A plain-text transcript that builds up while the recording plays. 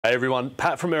Hey everyone,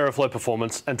 Pat from Aeroflow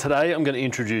Performance, and today I'm going to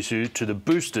introduce you to the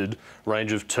boosted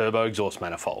range of turbo exhaust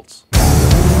manifolds.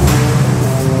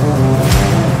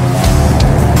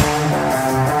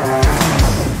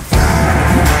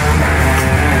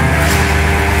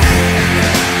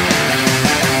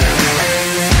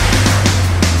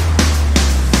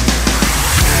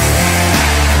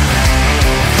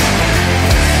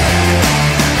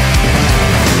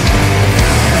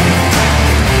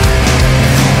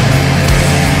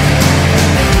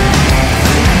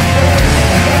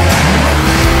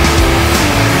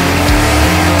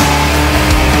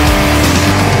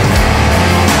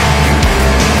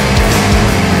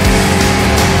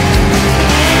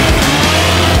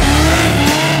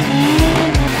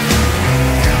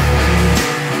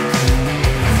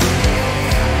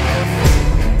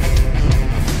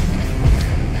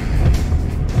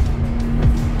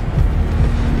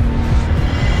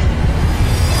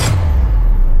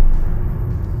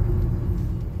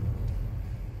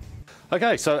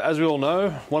 Okay, so as we all know,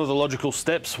 one of the logical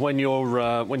steps when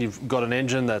you've got an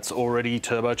engine that's already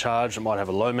turbocharged, it might have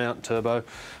a low mount turbo,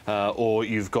 or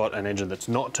you've got an engine that's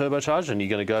not turbocharged and you're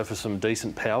going to go for some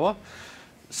decent power,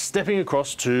 stepping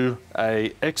across to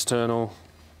a externally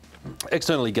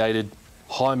gated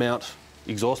high mount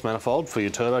exhaust manifold for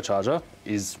your turbocharger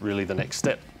is really the next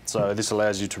step. So this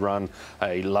allows you to run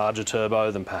a larger turbo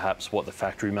than perhaps what the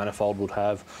factory manifold would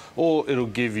have, or it'll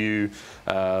give you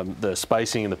the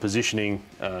spacing and the positioning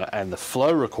and the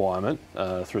flow requirement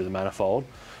through the manifold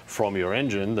from your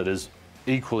engine that is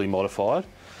equally modified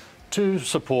to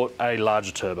support a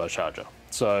larger turbocharger.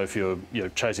 So if you're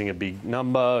chasing a big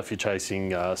number, if you're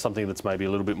chasing something that's maybe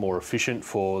a little bit more efficient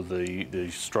for the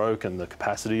stroke and the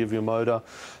capacity of your motor,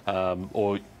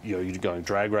 or you're going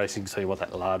drag racing, so you want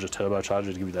that larger turbocharger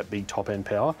to give you that big top end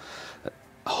power,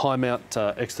 high mount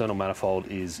external manifold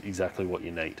is exactly what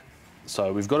you need.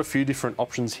 So we've got a few different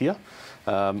options here.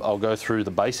 I'll go through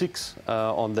the basics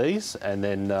on these, and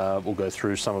then we'll go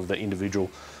through some of the individual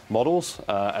models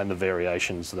and the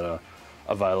variations that are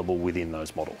available within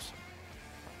those models.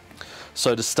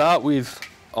 So to start with,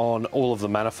 on all of the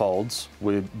manifolds,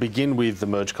 we begin with the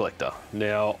merge collector.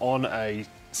 Now on a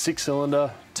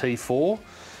 6-cylinder T4,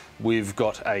 we've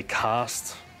got a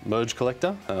cast merge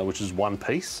collector, which is one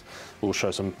piece. We'll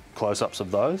show some close-ups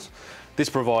of those. This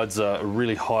provides a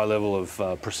really high level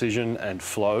of precision and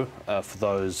flow for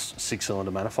those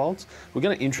 6-cylinder manifolds. We're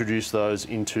going to introduce those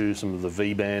into some of the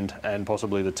V-band and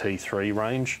possibly the T3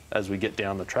 range as we get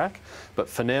down the track. But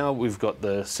for now, we've got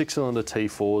the 6-cylinder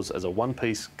T4s as a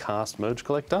one-piece cast merge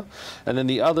collector. And then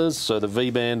the others, so the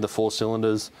V-band, the 4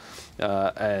 cylinders,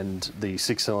 and the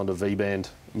 6-cylinder V-band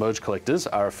merge collectors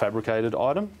are a fabricated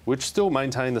item, which still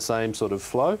maintain the same sort of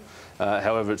flow.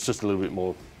 However, it's just a little bit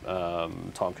more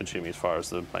time consuming as far as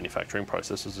the manufacturing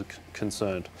processes are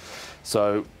concerned.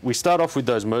 So we start off with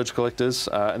those merge collectors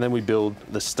and then we build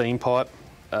the steam pipe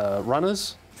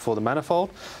runners for the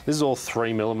manifold. This is all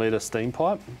 3mm steam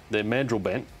pipe. They're mandrel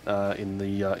bent in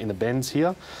the bends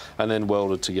here and then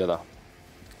welded together.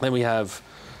 Then we have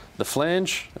the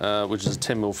flange, which is a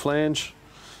 10mm flange.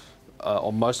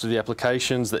 On most of the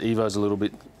applications, the Evo is a little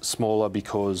bit smaller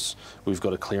because we've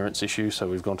got a clearance issue, so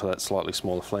we've gone to that slightly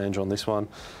smaller flange on this one.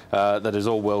 That is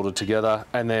all welded together,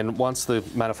 and then once the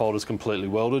manifold is completely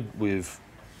welded, we've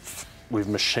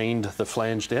machined the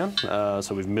flange down.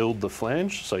 So we've milled the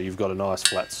flange, so you've got a nice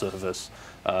flat surface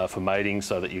for mating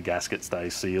so that your gasket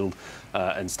stays sealed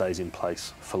and stays in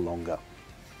place for longer.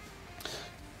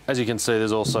 As you can see,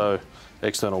 there's also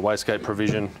external wastegate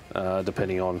provision,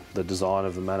 depending on the design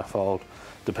of the manifold,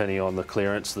 depending on the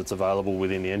clearance that's available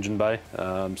within the engine bay.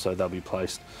 So they'll be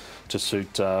placed to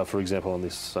suit, for example, on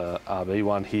this RB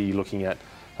one here, you're looking at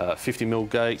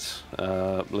 50mm gate.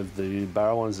 I believe the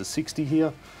barrel one is a 60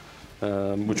 here,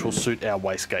 which will suit our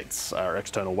wastegates, our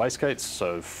external wastegates,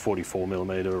 so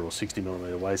 44mm or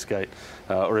 60mm wastegate,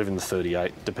 or even the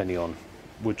 38, depending on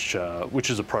which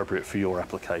is appropriate for your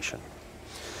application.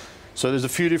 So there's a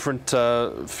few different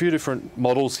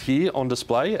models here on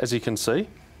display, as you can see.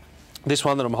 This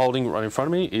one that I'm holding right in front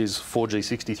of me is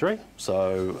 4G63.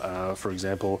 So, for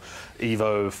example,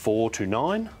 Evo 4 to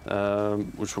 9,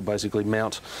 which will basically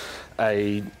mount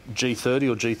a G30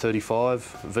 or G35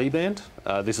 V-band.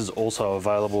 This is also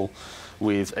available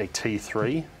with a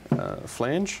T3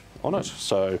 flange on it.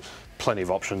 So plenty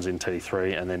of options in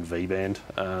T3 and then V-band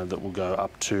that will go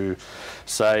up to,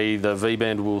 say, the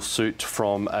V-band will suit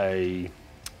from a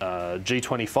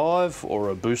G25 or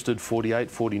a boosted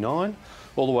 48, 49,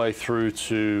 all the way through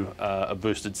to a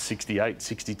boosted 68,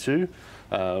 62,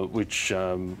 which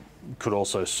could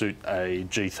also suit a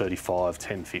G35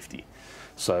 1050.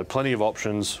 So plenty of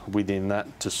options within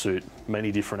that to suit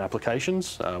many different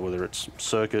applications, whether it's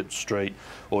circuit, street,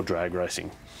 or drag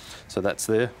racing. So that's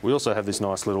there. We also have this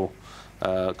nice little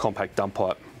compact dump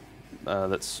pipe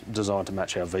that's designed to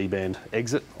match our V-band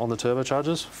exit on the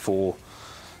turbochargers for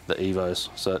the Evos.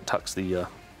 So it tucks the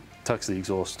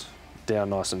exhaust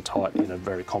down nice and tight in a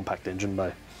very compact engine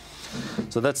bay.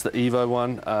 So that's the Evo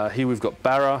one. Here we've got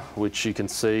Barra, which you can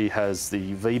see has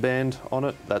the V-band on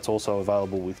it. That's also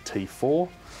available with T4.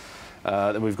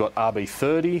 Then we've got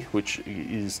RB30, which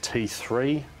is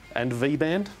T3 and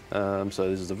V-band. So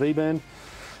this is the V-band.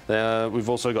 We've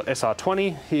also got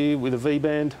SR20 here with a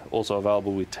V-band, also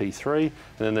available with T3. And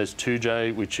then there's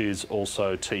 2J, which is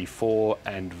also T4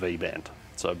 and V-band.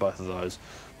 So both of those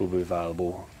will be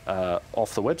available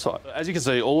off the website. As you can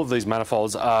see, all of these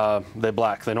manifolds they're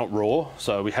black, they're not raw.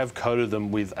 So we have coated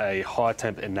them with a high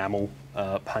temp enamel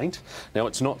paint. Now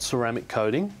it's not ceramic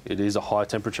coating, it is a high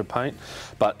temperature paint,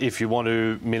 but if you want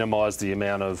to minimise the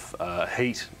amount of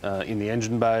heat in the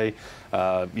engine bay,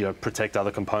 protect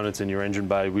other components in your engine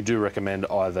bay, we do recommend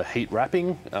either heat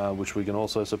wrapping, which we can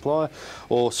also supply,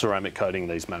 or ceramic coating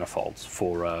these manifolds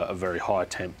for a very high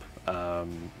temp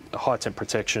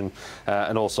protection,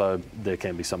 and also there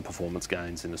can be some performance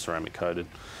gains in the ceramic coated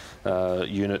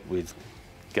unit with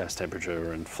gas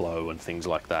temperature and flow and things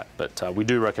like that. But we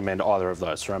do recommend either of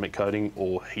those, ceramic coating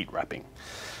or heat wrapping.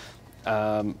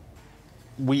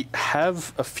 We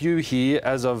have a few here,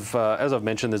 as I've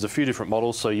mentioned, there's a few different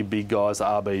models. So your big guys, the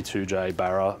RB, 2J,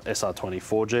 Barra, SR20,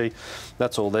 4G,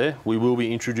 that's all there. We will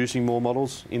be introducing more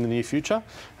models in the near future.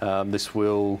 This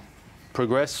will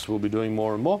progress, we'll be doing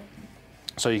more and more.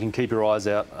 So you can keep your eyes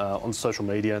out on social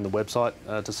media and the website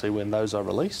to see when those are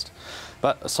released.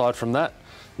 But aside from that,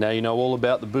 now you know all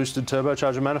about the boosted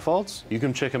turbocharger manifolds. You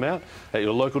can check them out at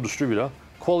your local distributor,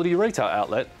 quality retail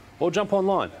outlet, or jump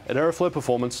online at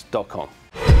aeroflowperformance.com.